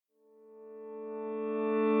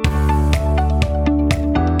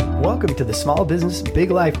Welcome to the Small Business Big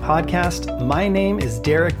Life podcast. My name is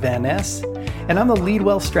Derek Van Ness, and I'm the lead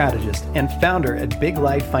wealth strategist and founder at Big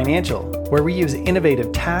Life Financial, where we use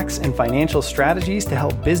innovative tax and financial strategies to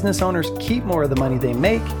help business owners keep more of the money they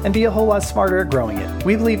make and be a whole lot smarter at growing it.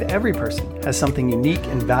 We believe every person has something unique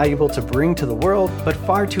and valuable to bring to the world, but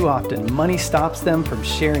far too often money stops them from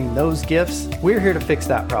sharing those gifts. We're here to fix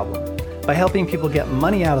that problem by helping people get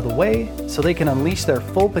money out of the way so they can unleash their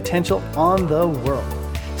full potential on the world.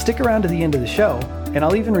 Stick around to the end of the show, and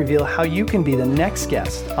I'll even reveal how you can be the next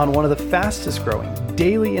guest on one of the fastest growing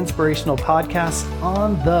daily inspirational podcasts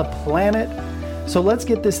on the planet. So let's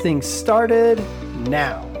get this thing started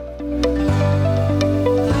now.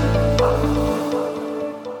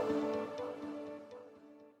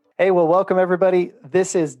 Hey, well, welcome everybody.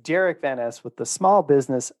 This is Derek Van Ness with the Small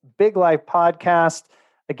Business Big Life podcast.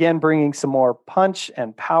 Again, bringing some more punch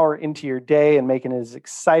and power into your day and making it as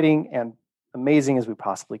exciting and amazing as we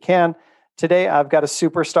possibly can. Today, I've got a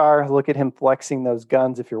superstar. Look at him flexing those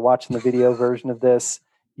guns. If you're watching the video version of this,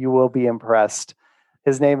 you will be impressed.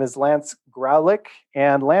 His name is Lance Graulich.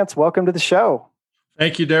 And Lance, welcome to the show.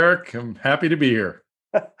 Thank you, Derek. I'm happy to be here.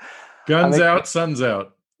 Guns out, sun's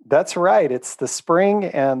out. That's right. It's the spring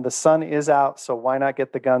and the sun is out. So why not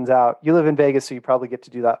get the guns out? You live in Vegas, so you probably get to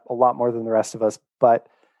do that a lot more than the rest of us. But,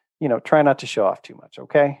 try not to show off too much,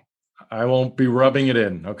 okay? I won't be rubbing it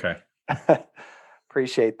in. Okay.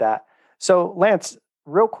 Appreciate that. So Lance,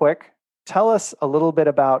 real quick, tell us a little bit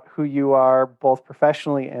about who you are, both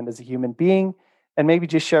professionally and as a human being, and maybe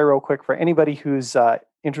just share real quick for anybody who's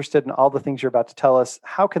interested in all the things you're about to tell us,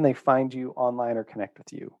 how can they find you online or connect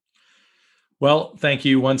with you? Well, thank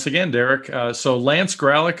you once again, Derek. So Lance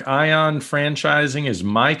Graulich, Ion Franchising is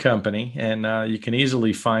my company, and you can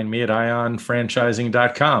easily find me at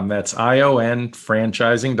ionfranchising.com. That's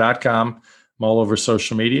ionfranchising.com. I'm all over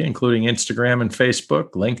social media, including Instagram and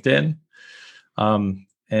Facebook, LinkedIn.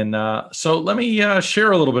 So let me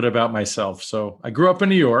share a little bit about myself. So I grew up in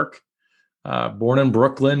New York, born in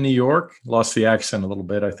Brooklyn, New York. Lost the accent a little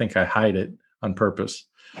bit. I think I hide it on purpose.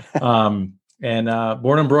 Born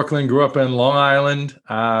in Brooklyn, grew up in Long Island.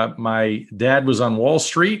 My dad was on Wall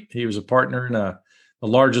Street. He was a partner in the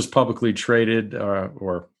largest publicly traded,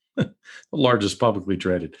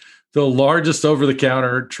 the largest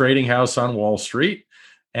over-the-counter trading house on Wall Street.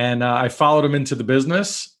 And I followed him into the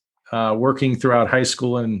business, working throughout high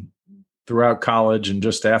school and throughout college and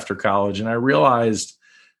just after college. And I realized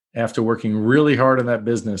after working really hard on that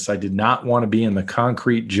business, I did not want to be in the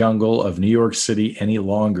concrete jungle of New York City any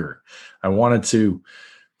longer. I wanted to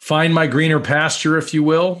find my greener pasture, if you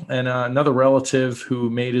will. And another relative who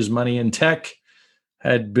made his money in tech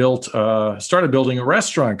had started building a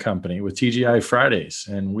restaurant company with TGI Fridays.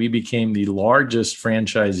 And we became the largest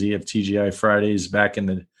franchisee of TGI Fridays back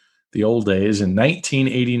in the old days in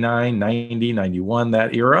 1989, 90, 91,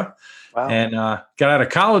 that era. Wow. And got out of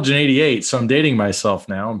college in 88. So I'm dating myself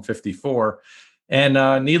now. I'm 54.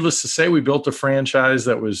 And needless to say, we built a franchise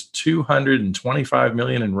that was $225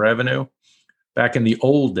 million in revenue back in the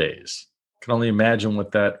old days. Can only imagine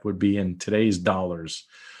what that would be in today's dollars.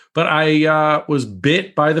 But I was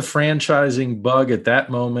bit by the franchising bug at that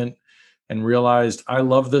moment and realized I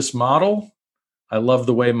love this model. I love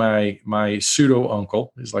the way my pseudo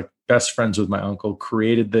uncle, he's like best friends with my uncle,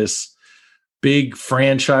 created this big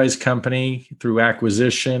franchise company through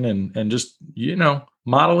acquisition and just,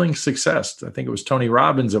 modeling success. I think it was Tony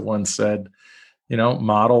Robbins that once said,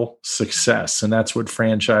 model success. And that's what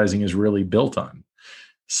franchising is really built on.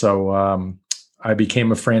 So I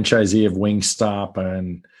became a franchisee of Wingstop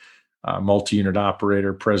and multi-unit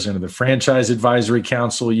operator, president of the Franchise Advisory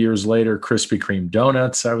Council. Years later, Krispy Kreme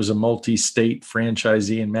Donuts. I was a multi-state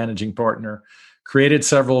franchisee and managing partner. Created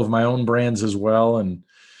several of my own brands as well and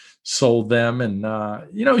sold them. And,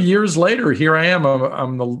 years later, here I am.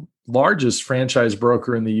 I'm the largest franchise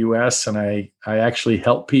broker in the U.S. And I actually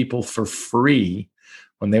help people for free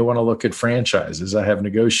when they want to look at franchises. I have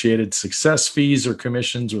negotiated success fees or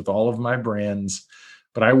commissions with all of my brands,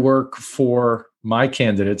 but I work for my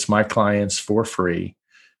candidates, my clients for free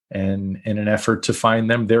and in an effort to find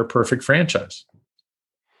them their perfect franchise.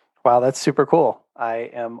 Wow, that's super cool.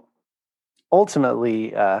 I am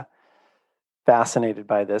ultimately fascinated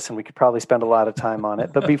by this, and we could probably spend a lot of time on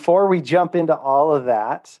it. But before we jump into all of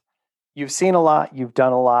that, you've seen a lot, you've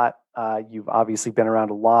done a lot. You've obviously been around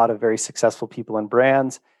a lot of very successful people and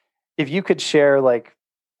brands. If you could share like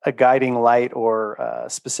a guiding light or a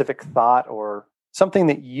specific thought or something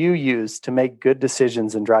that you use to make good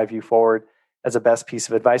decisions and drive you forward as a best piece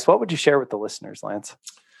of advice, what would you share with the listeners, Lance?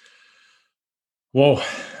 Well,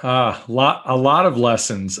 a lot of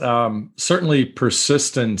lessons. Certainly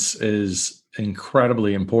persistence is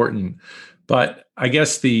incredibly important. But I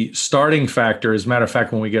guess the starting factor, as a matter of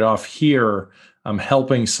fact, when we get off here, I'm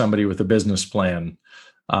helping somebody with a business plan.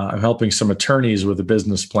 I'm helping some attorneys with a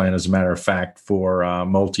business plan, as a matter of fact, for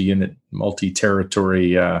multi-unit,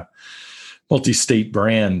 multi-territory, multi-state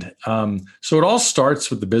brand. So it all starts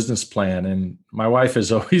with the business plan. And my wife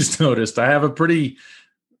has always noticed I have a pretty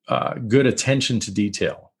good attention to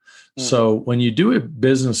detail. Mm-hmm. So when you do a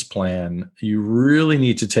business plan, you really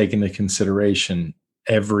need to take into consideration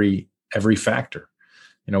every factor.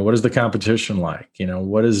 What is the competition like?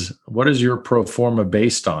 What is your pro forma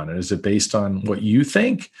based on? Is it based on what you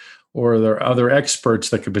think, or are there other experts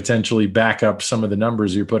that could potentially back up some of the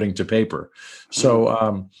numbers you're putting to paper?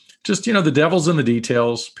 So just, the devil's in the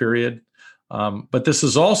details, period. But this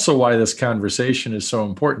is also why this conversation is so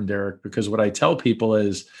important, Derek, because what I tell people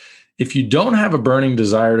is, if you don't have a burning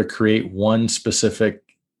desire to create one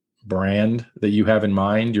specific brand that you have in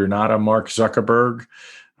mind, you're not a Mark Zuckerberg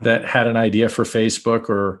that had an idea for Facebook,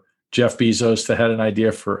 or Jeff Bezos that had an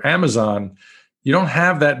idea for Amazon. You don't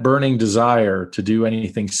have that burning desire to do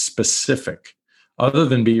anything specific other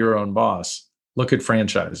than be your own boss. Look at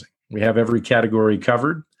franchising. We have every category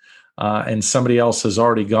covered, and somebody else has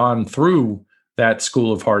already gone through that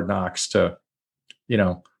school of hard knocks to,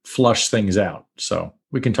 flush things out. So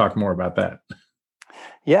we can talk more about that.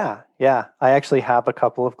 Yeah. I actually have a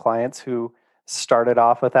couple of clients who started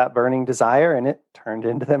off with that burning desire, and it turned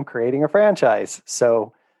into them creating a franchise.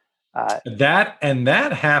 So that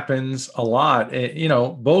happens a lot,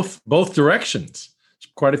 both directions.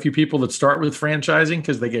 There's quite a few people that start with franchising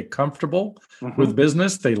because they get comfortable with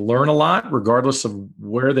business. They learn a lot regardless of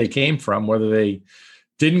where they came from, whether they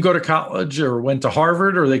didn't go to college or went to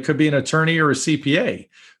Harvard, or they could be an attorney or a CPA.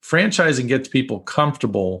 Franchising gets people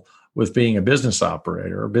comfortable with being a business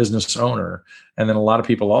operator or business owner. And then a lot of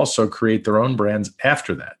people also create their own brands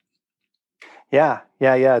after that. Yeah.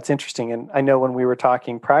 It's interesting. And I know when we were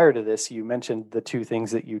talking prior to this, you mentioned the two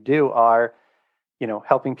things that you do are,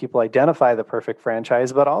 helping people identify the perfect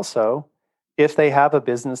franchise, but also if they have a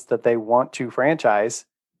business that they want to franchise,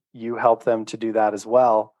 you help them to do that as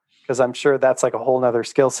well. Because I'm sure that's like a whole nother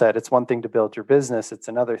skill set. It's one thing to build your business. It's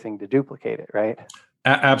another thing to duplicate it, right?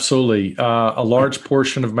 Absolutely. A large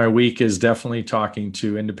portion of my week is definitely talking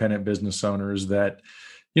to independent business owners that,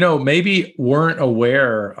 maybe weren't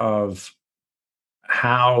aware of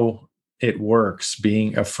how it works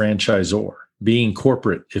being a franchisor, being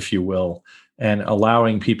corporate, if you will, and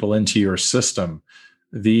allowing people into your system.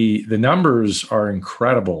 The numbers are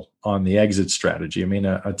incredible on the exit strategy. I mean,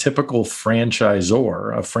 a typical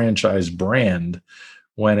franchisor, a franchise brand,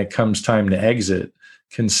 when it comes time to exit,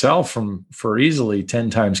 can sell for easily 10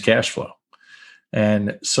 times cash flow.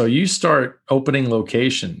 And so you start opening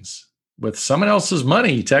locations with someone else's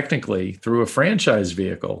money, technically, through a franchise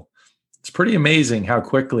vehicle. It's pretty amazing how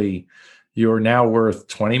quickly you're now worth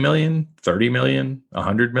 20 million, 30 million,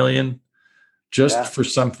 100 million, just for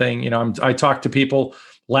something. I talked to people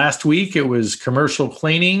last week. It was commercial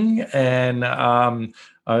cleaning and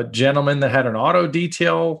a gentleman that had an auto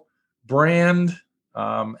detail brand.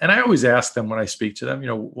 And I always ask them when I speak to them,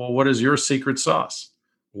 well, what is your secret sauce?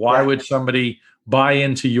 Why would somebody buy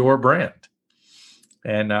into your brand?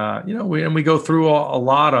 And, we go through a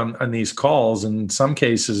lot on these calls. In some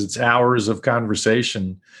cases, it's hours of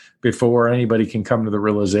conversation before anybody can come to the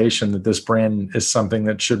realization that this brand is something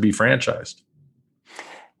that should be franchised.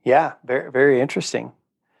 Yeah, very, very interesting.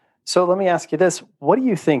 So let me ask you this. What do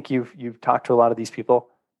you think? You've talked to a lot of these people.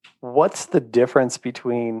 What's the difference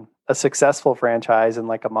between a successful franchise and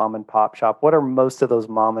like a mom and pop shop? What are most of those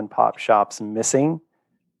mom and pop shops missing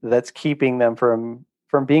that's keeping them from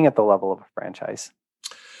being at the level of a franchise?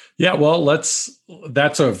 Yeah, well, that's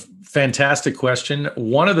a fantastic question.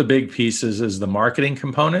 One of the big pieces is the marketing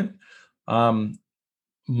component.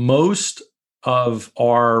 Most of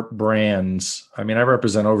our brands, I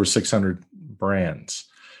represent over 600 brands,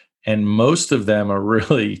 and most of them are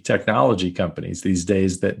really technology companies these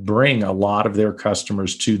days that bring a lot of their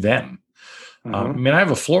customers to them. I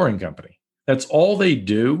have a flooring company. That's all they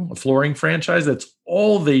do, a flooring franchise, that's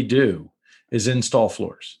all they do is install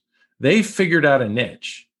floors. They figured out a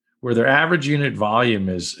niche where their average unit volume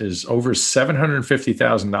is over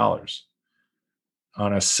 $750,000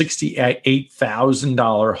 on a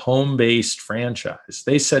 $68,000 home-based franchise.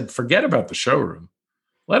 They said, forget about the showroom.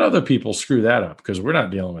 Let other people screw that up because we're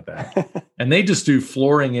not dealing with that. And they just do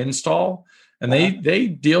flooring install, and they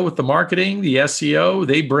deal with the marketing, the SEO.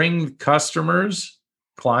 They bring customers,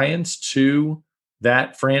 clients to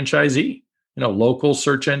that franchisee, local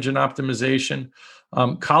search engine optimization.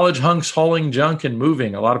 College Hunks hauling junk and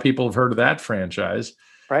moving. A lot of people have heard of that franchise.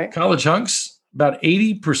 Right. College Hunks about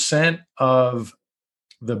 80% of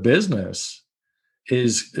the business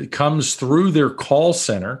it comes through their call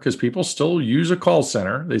center, because people still use a call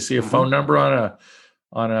center. They see a phone number on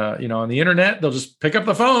the internet. They'll just pick up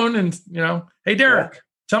the phone and, hey, Derek,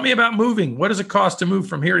 tell me about moving. What does it cost to move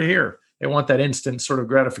from here to here? They want that instant sort of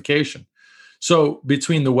gratification. So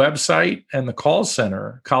between the website and the call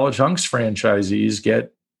center, College Hunks franchisees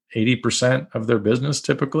get 80% of their business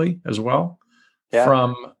typically as well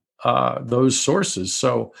from those sources.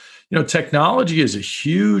 So, technology is a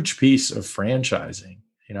huge piece of franchising.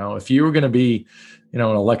 If you were going to be, an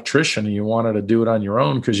electrician and you wanted to do it on your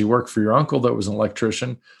own because you work for your uncle that was an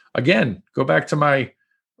electrician, again, go back to my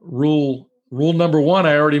rule number one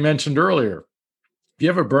I already mentioned earlier. If you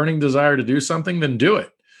have a burning desire to do something, then do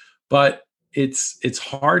it. But it's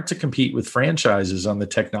hard to compete with franchises on the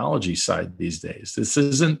technology side these days. This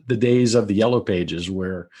isn't the days of the yellow pages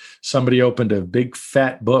where somebody opened a big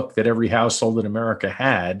fat book that every household in America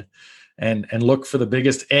had and looked for the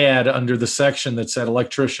biggest ad under the section that said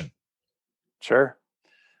electrician. Sure.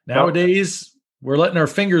 Nowadays, we're letting our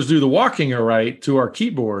fingers do the walking all right to our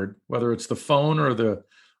keyboard, whether it's the phone or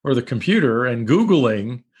the computer, and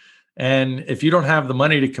Googling. And if you don't have the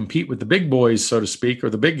money to compete with the big boys, so to speak, or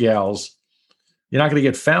the big gals, you're not going to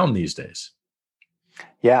get found these days.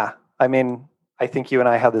 Yeah. I mean, I think you and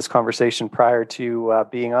I had this conversation prior to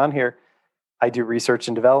being on here. I do research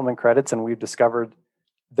and development credits, and we've discovered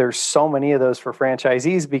there's so many of those for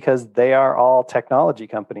franchisees because they are all technology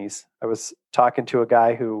companies. I was talking to a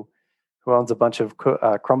guy who owns a bunch of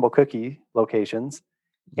Crumble cookie locations.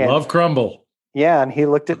 Love Crumble. Yeah. And he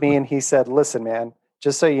looked at me and he said, listen, man,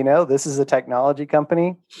 just so you know, this is a technology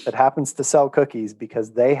company that happens to sell cookies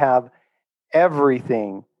because they have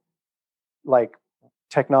everything like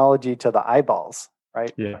technology to the eyeballs,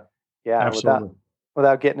 right? Yeah. Absolutely.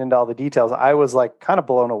 Without getting into all the details, I was like kind of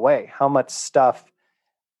blown away how much stuff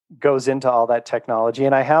goes into all that technology.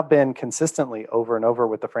 And I have been consistently over and over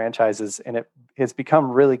with the franchises, and it's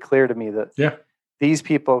become really clear to me that these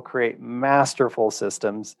people create masterful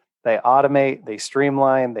systems. They automate, they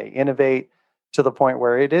streamline, they innovate to the point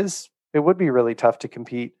where it would be really tough to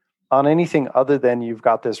compete on anything other than you've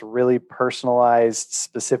got this really personalized,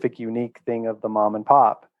 specific, unique thing of the mom and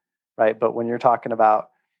pop, right? But when you're talking about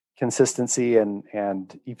consistency and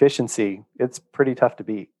efficiency, it's pretty tough to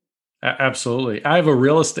beat. Absolutely. I have a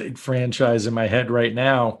real estate franchise in my head right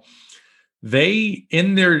now. They,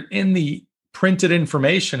 in the printed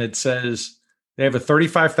information, it says they have a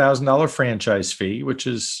 $35,000 franchise fee, which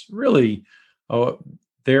is really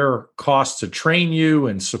their cost to train you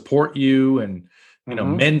and support you and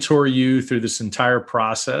mentor you through this entire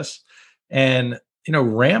process. And,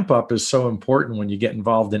 ramp up is so important when you get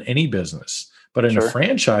involved in any business. But in a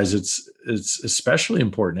franchise, it's especially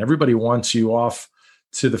important. Everybody wants you off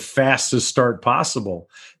to the fastest start possible.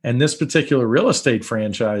 And this particular real estate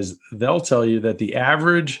franchise, they'll tell you that the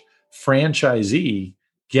average franchisee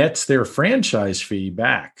gets their franchise fee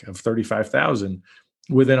back of $35,000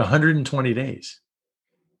 within 120 days.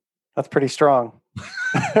 That's pretty strong.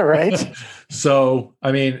 Right? So,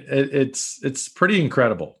 I mean, it's pretty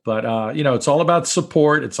incredible, but it's all about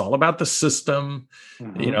support. It's all about the system.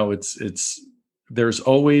 There's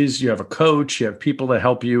always, you have a coach, you have people that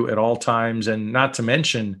help you at all times. And not to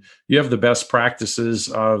mention, you have the best practices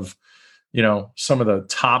of, some of the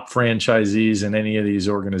top franchisees in any of these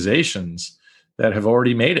organizations that have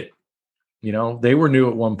already made it. They were new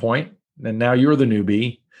at one point, and now you're the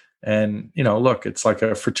newbie. And, look, it's like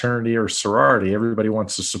a fraternity or sorority. Everybody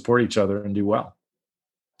wants to support each other and do well.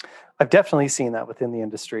 I've definitely seen that within the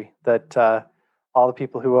industry, that all the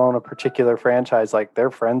people who own a particular franchise, like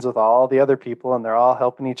they're friends with all the other people and they're all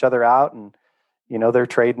helping each other out. And, they're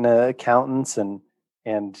trading accountants and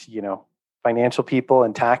financial people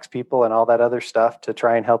and tax people and all that other stuff to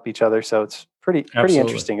try and help each other. So it's pretty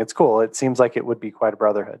interesting. It's cool. It seems like it would be quite a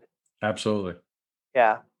brotherhood. Absolutely.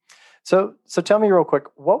 Yeah. So tell me real quick,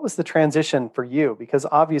 what was the transition for you? Because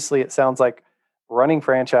obviously it sounds like running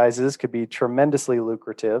franchises could be tremendously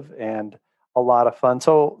lucrative and a lot of fun.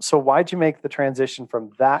 So why'd you make the transition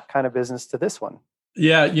from that kind of business to this one?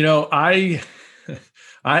 Yeah, I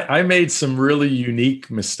made some really unique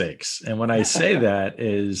mistakes. And when I say that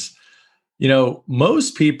is,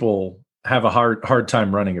 most people have a hard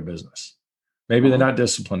time running a business. Maybe they're not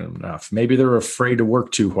disciplined enough. Maybe they're afraid to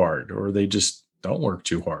work too hard, or they just don't work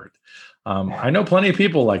too hard. I know plenty of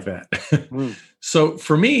people like that. So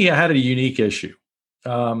for me, I had a unique issue.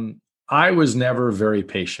 I was never very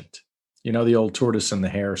patient. The old tortoise and the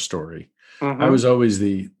hare story. I was always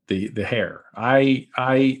the hare.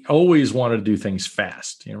 I always wanted to do things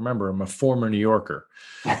fast. Remember, I'm a former New Yorker.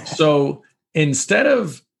 So instead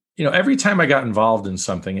of, every time I got involved in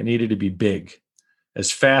something, it needed to be big,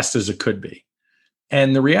 as fast as it could be.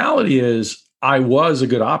 And the reality is I was a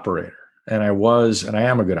good operator, and I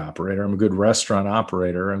am a good operator. I'm a good restaurant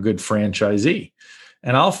operator. I'm a good franchisee,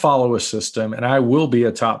 and I'll follow a system, and I will be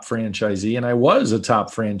a top franchisee. And I was a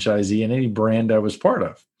top franchisee in any brand I was part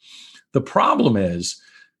of. The problem is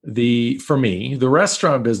for me, the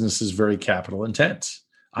restaurant business is very capital intense.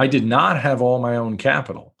 I did not have all my own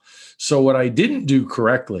capital. So what I didn't do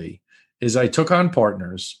correctly is I took on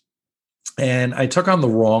partners, and I took on the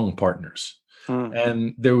wrong partners.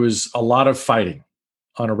 And there was a lot of fighting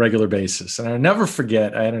on a regular basis. And I'll never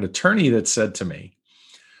forget, I had an attorney that said to me,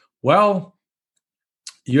 well,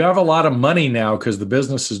 you have a lot of money now because the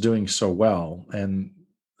business is doing so well. And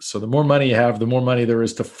so the more money you have, the more money there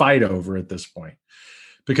is to fight over at this point.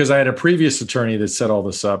 Because I had a previous attorney that set all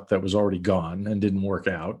this up that was already gone and didn't work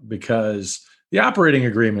out because the operating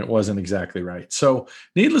agreement wasn't exactly right. So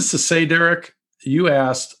needless to say, Derek, you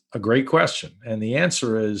asked a great question. And the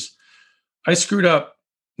answer is, I screwed up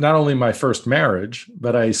not only my first marriage,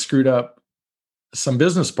 but I screwed up some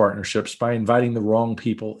business partnerships by inviting the wrong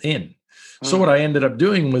people in. So what I ended up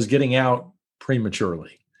doing was getting out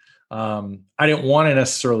prematurely. I didn't want to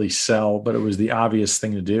necessarily sell, but it was the obvious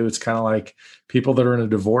thing to do. It's kind of like people that are in a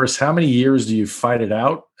divorce. How many years do you fight it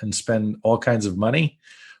out and spend all kinds of money?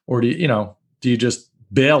 Or do you just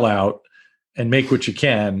bail out and make what you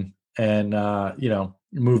can and,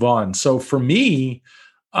 move on? So for me,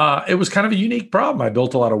 it was kind of a unique problem. I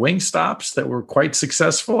built a lot of Wingstops that were quite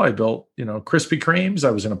successful. I built, Krispy Kremes.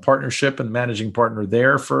 I was in a partnership and managing partner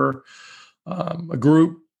there for a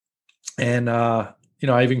group. And,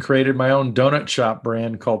 I even created my own donut shop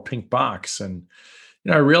brand called Pink Box. And,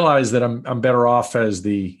 I realized that I'm better off as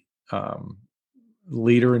the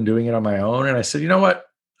leader and doing it on my own. And I said, you know what?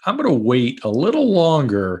 I'm going to wait a little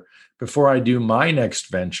longer before I do my next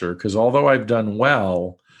venture. Because although I've done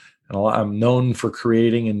well, and I'm known for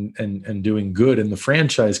creating and doing good in the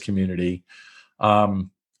franchise community,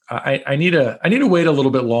 I need to wait a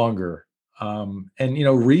little bit longer.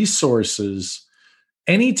 Resources.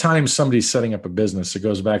 Anytime somebody's setting up a business, it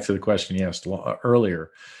goes back to the question you asked earlier.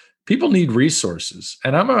 People need resources,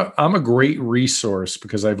 and I'm a great resource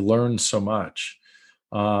because I've learned so much,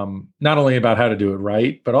 not only about how to do it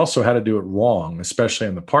right, but also how to do it wrong, especially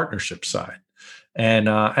on the partnership side. And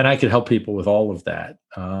I could help people with all of that.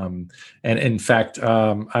 And in fact,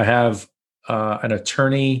 I have an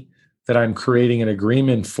attorney that I'm creating an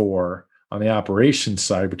agreement for on the operations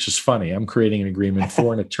side, which is funny. I'm creating an agreement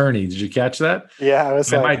for an attorney. Did you catch that? Yeah,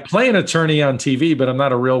 I might play an attorney on TV, but I'm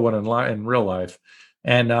not a real one in real life.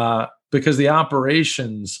 And because the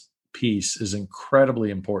operations piece is incredibly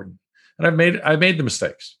important, and I've made the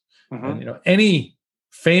mistakes. Mm-hmm. And any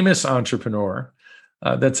famous entrepreneur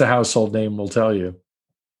that's a household name will tell you,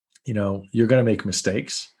 you're going to make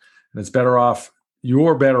mistakes, and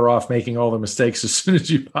you're better off making all the mistakes as soon as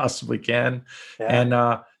you possibly can. Yeah.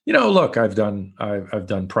 And, look, I've done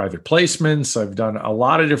private placements. I've done a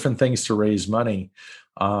lot of different things to raise money.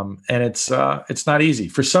 And it's not easy.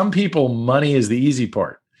 For some people, money is the easy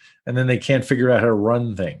part, and then they can't figure out how to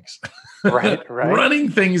run things. Right.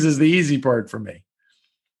 Running things is the easy part for me.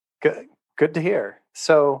 Good to hear.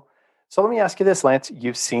 So let me ask you this, Lance.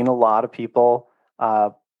 You've seen a lot of people,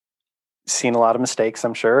 seen a lot of mistakes,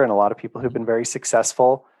 I'm sure, and a lot of people who've been very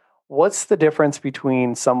successful. What's the difference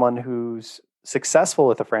between someone who's successful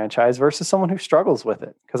with a franchise versus someone who struggles with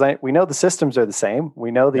it? Because we know the systems are the same.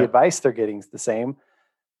 We know the advice they're getting is the same,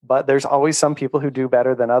 but there's always some people who do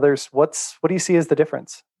better than others. What do you see as the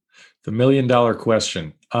difference? The $1 million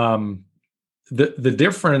question. The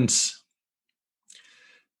difference,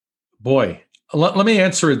 boy, let me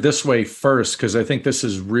answer it this way first, because I think this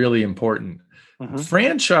is really important. Mm-hmm.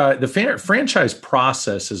 The franchise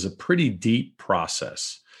process is a pretty deep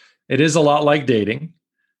process. It is a lot like dating.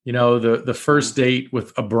 The first date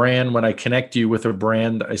with a brand, when I connect you with a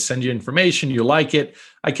brand, I send you information, you like it,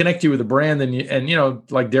 I connect you with a brand, and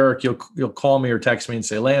like Derek, you'll call me or text me and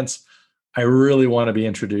say, Lance, I really want to be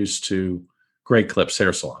introduced to Great Clips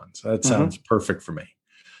Hair Salons. That sounds perfect for me.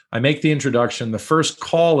 I make the introduction. The first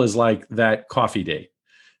call is like that coffee date.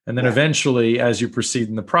 And then eventually, as you proceed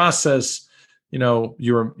in the process,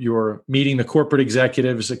 you're meeting the corporate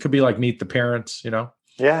executives. It could be like meet the parents,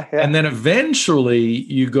 Yeah. And then eventually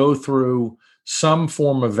you go through some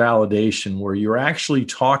form of validation where you're actually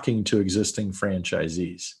talking to existing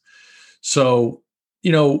franchisees. So,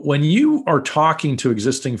 when you are talking to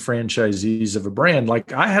existing franchisees of a brand,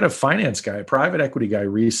 like I had a finance guy, a private equity guy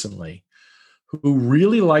recently, who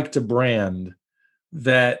really liked a brand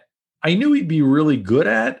that I knew he'd be really good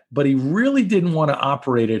at, but he really didn't want to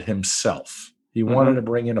operate it himself. He wanted to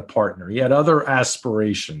bring in a partner. He had other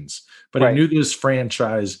aspirations, but he knew this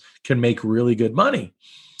franchise can make really good money.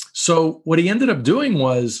 So what he ended up doing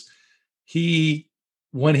was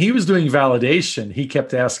when he was doing validation, he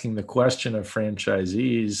kept asking the question of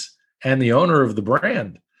franchisees and the owner of the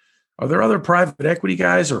brand, are there other private equity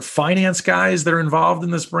guys or finance guys that are involved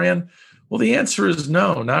in this brand? Well, the answer is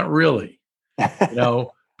no, not really.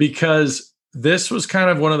 Because this was kind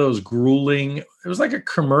of one of those grueling, it was like a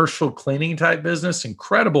commercial cleaning type business,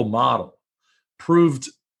 incredible model, proved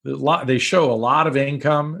a lot. They show a lot of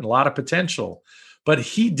income and a lot of potential, but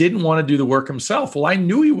he didn't want to do the work himself. Well, I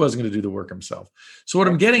knew he wasn't going to do the work himself. So what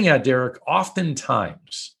I'm getting at, Derek,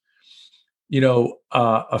 oftentimes, a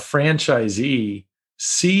franchisee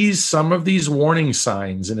sees some of these warning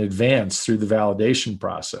signs in advance through the validation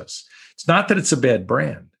process. It's not that it's a bad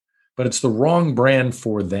brand, but it's the wrong brand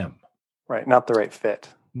for them. Right. Not the right fit.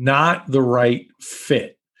 Not the right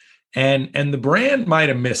fit. And the brand might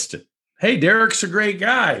have missed it. Hey, Derek's a great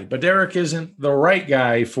guy, but Derek isn't the right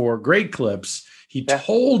guy for Great Clips. He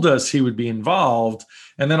told us he would be involved.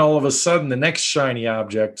 And then all of a sudden, the next shiny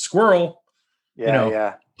object, squirrel,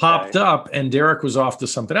 popped up, and Derek was off to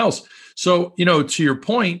something else. So, to your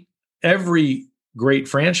point, every great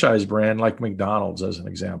franchise brand, like McDonald's as an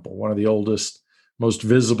example, one of the oldest, most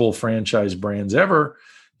visible franchise brands ever,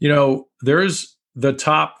 there's the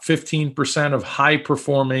top 15% of high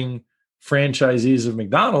performing franchisees of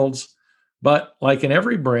McDonald's, but like in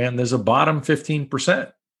every brand, there's a bottom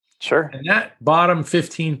 15%. Sure. And that bottom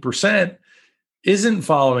 15% isn't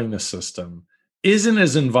following the system, isn't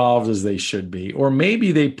as involved as they should be, or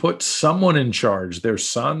maybe they put someone in charge, their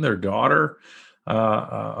son, their daughter,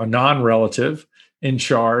 a non-relative in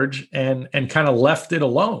charge, and kind of left it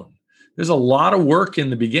alone. There's a lot of work in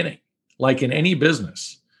the beginning, like in any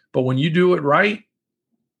business. But when you do it right,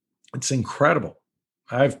 it's incredible.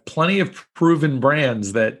 I have plenty of proven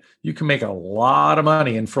brands that you can make a lot of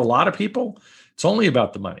money. And for a lot of people, it's only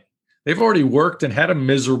about the money. They've already worked and had a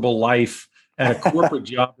miserable life at a corporate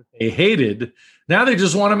job that they hated. Now they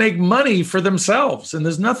just want to make money for themselves. And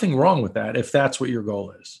there's nothing wrong with that if that's what your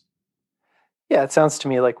goal is. Yeah, it sounds to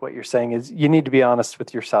me like what you're saying is you need to be honest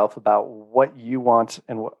with yourself about what you want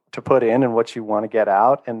and what to put in and what you want to get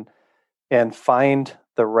out, and find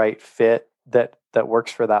the right fit that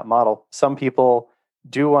works for that model. Some people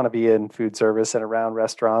do want to be in food service and around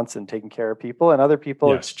restaurants and taking care of people, and other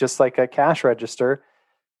people, It's just like a cash register.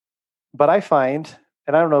 But I find,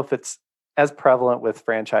 and I don't know if it's as prevalent with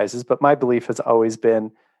franchises, but my belief has always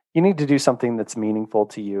been you need to do something that's meaningful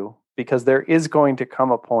to you, because there is going to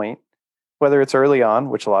come a point, whether it's early on,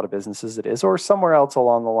 which a lot of businesses it is, or somewhere else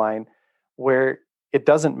along the line, where it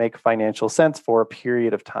doesn't make financial sense for a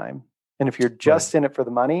period of time. And if you're just in it for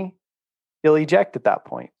the money, you'll eject at that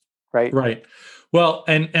point, right? Right. Well,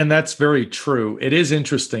 and that's very true. It is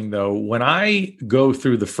interesting, though, when I go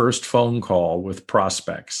through the first phone call with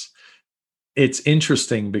prospects, it's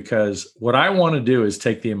interesting because what I want to do is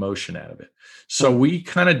take the emotion out of it. So we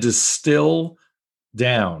kind of distill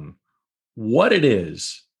down what it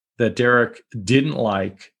is that Derek didn't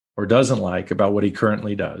like or doesn't like about what he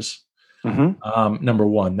currently does. Number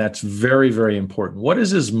one, that's very, very important. What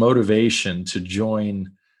is his motivation to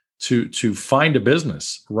join, to find a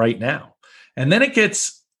business right now? And then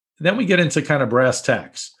we get into kind of brass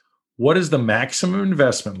tacks. What is the maximum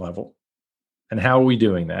investment level? And how are we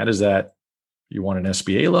doing that? Is that you want an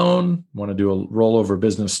SBA loan, want to do a rollover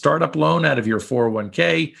business startup loan out of your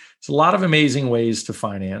 401k? It's a lot of amazing ways to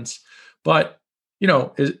finance, but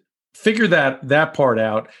figure that part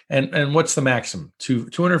out. And what's the maximum?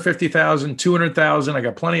 250,000, 200,000. I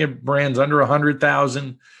got plenty of brands under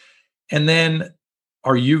 100,000. And then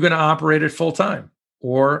are you going to operate it full time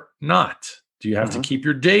or not? Do you have to keep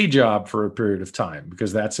your day job for a period of time?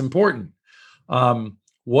 Because that's important.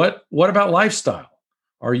 What about lifestyle?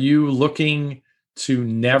 Are you looking to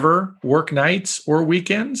never work nights or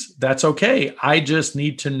weekends? That's okay. I just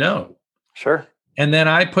need to know. Sure. And then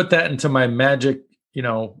I put that into my magic,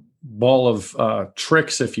 ball of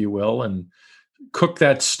tricks, if you will, and cook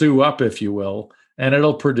that stew up, if you will, and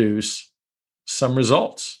it'll produce some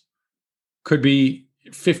results. Could be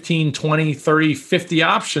 15, 20, 30, 50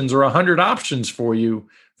 options or 100 options for you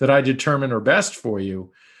that I determine are best for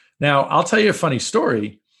you. Now, I'll tell you a funny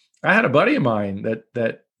story. I had a buddy of mine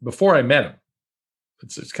that before I met him,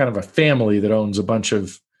 it's kind of a family that owns a bunch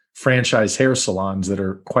of franchise hair salons that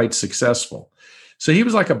are quite successful. So he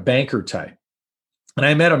was like a banker type. And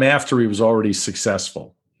I met him after he was already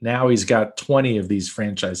successful. Now he's got 20 of these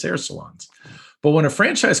franchise hair salons. But when a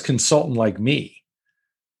franchise consultant like me,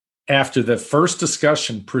 after the first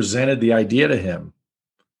discussion, presented the idea to him,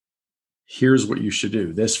 here's what you should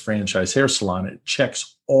do. This franchise hair salon, it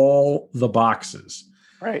checks all the boxes.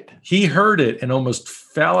 Right. He heard it and almost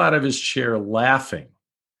fell out of his chair laughing.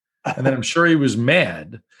 And then I'm sure he was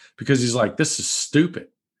mad because he's like, this is stupid.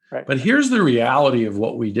 Right. But here's the reality of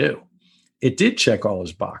what we do. It did check all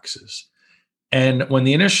his boxes. And when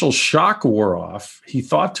the initial shock wore off, he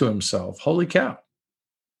thought to himself, holy cow,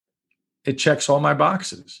 it checks all my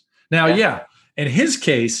boxes. Now, yeah, in his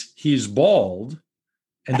case, he's bald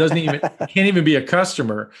and can't even be a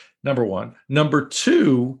customer, number one. Number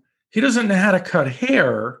two, he doesn't know how to cut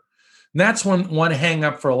hair. And that's one hang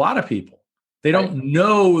up for a lot of people. They don't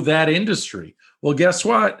know that industry. Well, guess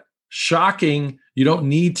what? Shocking. You don't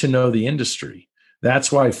need to know the industry.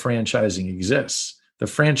 That's why franchising exists. The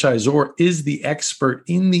franchisor is the expert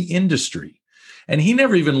in the industry. And he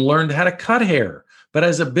never even learned how to cut hair. But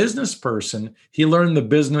as a business person, he learned the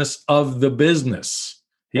business of the business.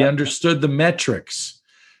 He understood the metrics.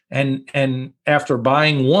 And after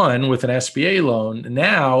buying one with an SBA loan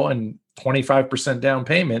now and 25% down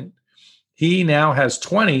payment, he now has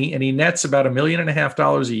 20 and he nets about $1.5 million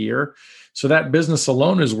a year. So that business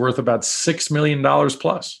alone is worth about $6 million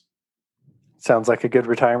plus. Sounds like a good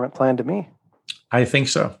retirement plan to me. I think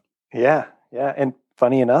so. Yeah. Yeah. And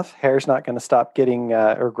funny enough, hair's not going to stop getting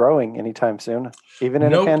or growing anytime soon, even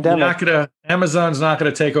in a pandemic. Amazon's not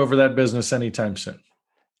going to take over that business anytime soon.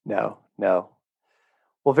 No.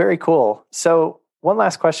 Well, very cool. So one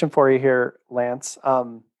last question for you here, Lance.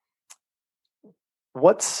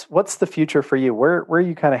 What's the future for you? Where are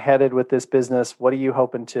you kind of headed with this business? What are you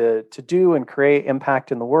hoping to do and create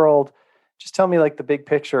impact in the world? Just tell me like the big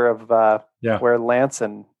picture of where Lance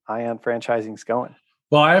and Ion Franchising is going.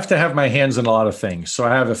 Well, I have to have my hands in a lot of things. So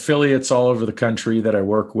I have affiliates all over the country that I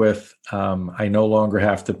work with. I no longer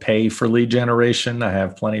have to pay for lead generation. I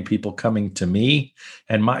have plenty of people coming to me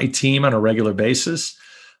and my team on a regular basis.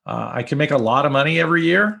 I can make a lot of money every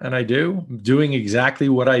year, and I do, doing exactly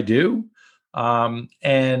what I do.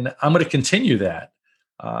 And I'm going to continue that.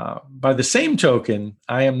 By the same token,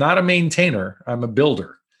 I am not a maintainer. I'm a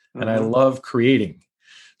builder, and I love creating.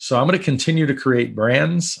 So I'm going to continue to create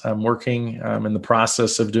brands. I'm in the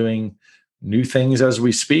process of doing new things as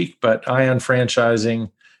we speak, but Ion Franchising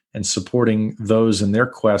and supporting those in their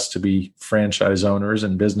quest to be franchise owners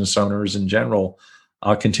and business owners in general,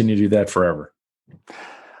 I'll continue to do that forever.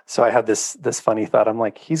 So I had this funny thought. I'm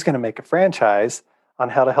like, he's going to make a franchise on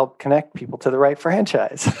how to help connect people to the right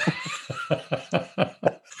franchise.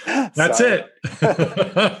 That's it.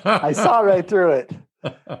 I saw right through it.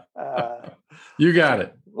 You got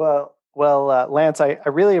it. Well, Lance, I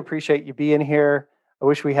really appreciate you being here. I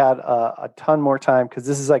wish we had a ton more time because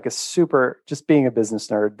this is like just being a business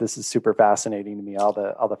nerd, this is super fascinating to me, all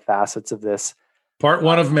the facets of this. Part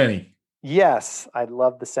one of many. Yes, I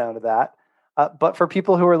love the sound of that. But for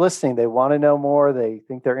people who are listening, they want to know more. They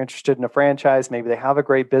think they're interested in a franchise. Maybe they have a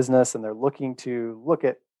great business and they're looking to look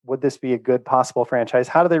at, would this be a good possible franchise?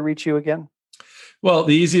 How do they reach you again? Well,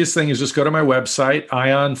 the easiest thing is just go to my website,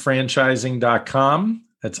 ionfranchising.com.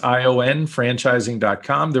 That's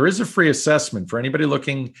ionfranchising.com. There is a free assessment for anybody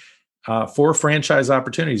looking for franchise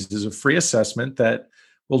opportunities. There's a free assessment that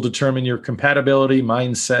will determine your compatibility,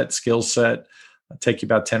 mindset, skill set. It'll take you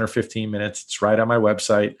about 10 or 15 minutes. It's right on my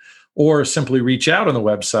website. Or simply reach out on the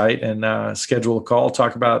website and schedule a call,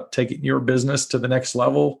 talk about taking your business to the next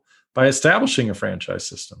level by establishing a franchise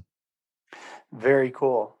system. Very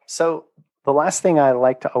cool. So the last thing I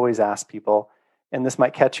like to always ask people, and this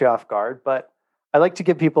might catch you off guard, but I like to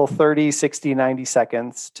give people 30, 60, 90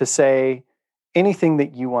 seconds to say anything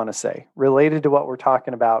that you want to say related to what we're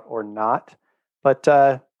talking about or not. But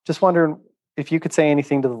just wondering if you could say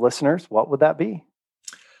anything to the listeners, what would that be?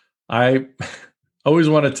 I always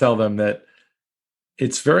want to tell them that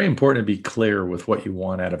it's very important to be clear with what you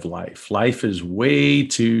want out of life. Life is way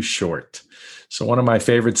too short. So one of my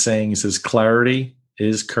favorite sayings is clarity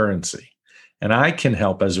is currency. And I can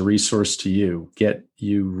help as a resource to you, get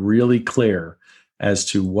you really clear as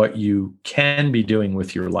to what you can be doing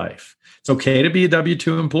with your life. It's okay to be a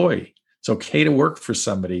W-2 employee. It's okay to work for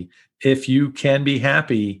somebody if you can be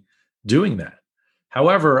happy doing that.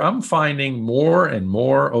 However, I'm finding more and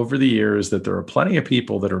more over the years that there are plenty of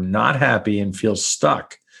people that are not happy and feel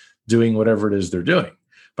stuck doing whatever it is they're doing.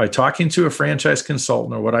 By talking to a franchise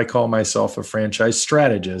consultant, or what I call myself a franchise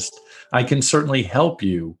strategist, I can certainly help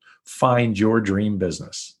you find your dream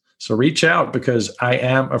business. So reach out because I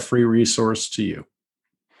am a free resource to you.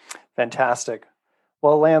 Fantastic.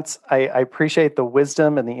 Well, Lance, I appreciate the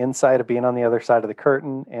wisdom and the insight of being on the other side of the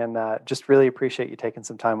curtain, and just really appreciate you taking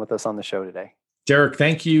some time with us on the show today. Derek,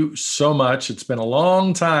 thank you so much. It's been a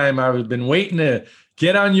long time. I've been waiting to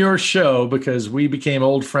get on your show because we became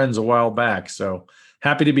old friends a while back. So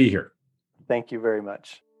happy to be here. Thank you very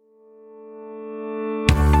much.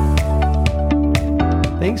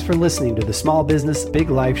 Thanks for listening to the Small Business Big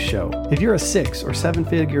Life Show. If you're a 6 or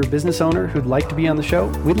 7-figure business owner who'd like to be on the show,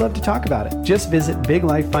 we'd love to talk about it. Just visit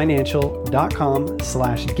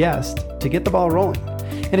biglifefinancial.com/guest to get the ball rolling.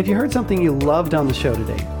 And if you heard something you loved on the show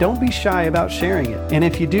today, don't be shy about sharing it. And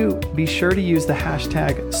if you do, be sure to use the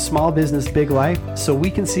hashtag #SmallBusinessBigLife so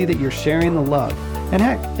we can see that you're sharing the love. And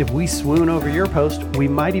heck, if we swoon over your post, we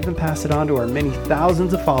might even pass it on to our many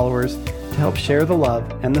thousands of followers to help share the love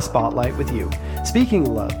and the spotlight with you. Speaking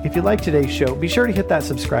of love, if you like today's show, be sure to hit that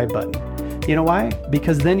subscribe button. You know why?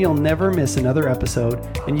 Because then you'll never miss another episode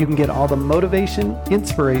and you can get all the motivation,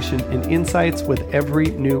 inspiration, and insights with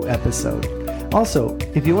every new episode. Also,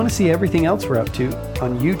 if you want to see everything else we're up to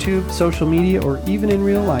on YouTube, social media, or even in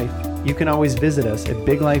real life, you can always visit us at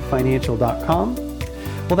biglifefinancial.com.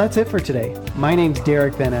 Well, that's it for today. My name's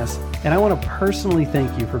Derek Van Ness, and I want to personally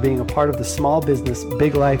thank you for being a part of the Small Business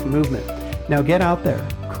Big Life movement. Now get out there,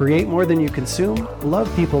 create more than you consume, love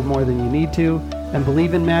people more than you need to, and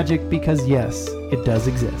believe in magic because yes, it does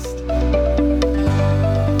exist.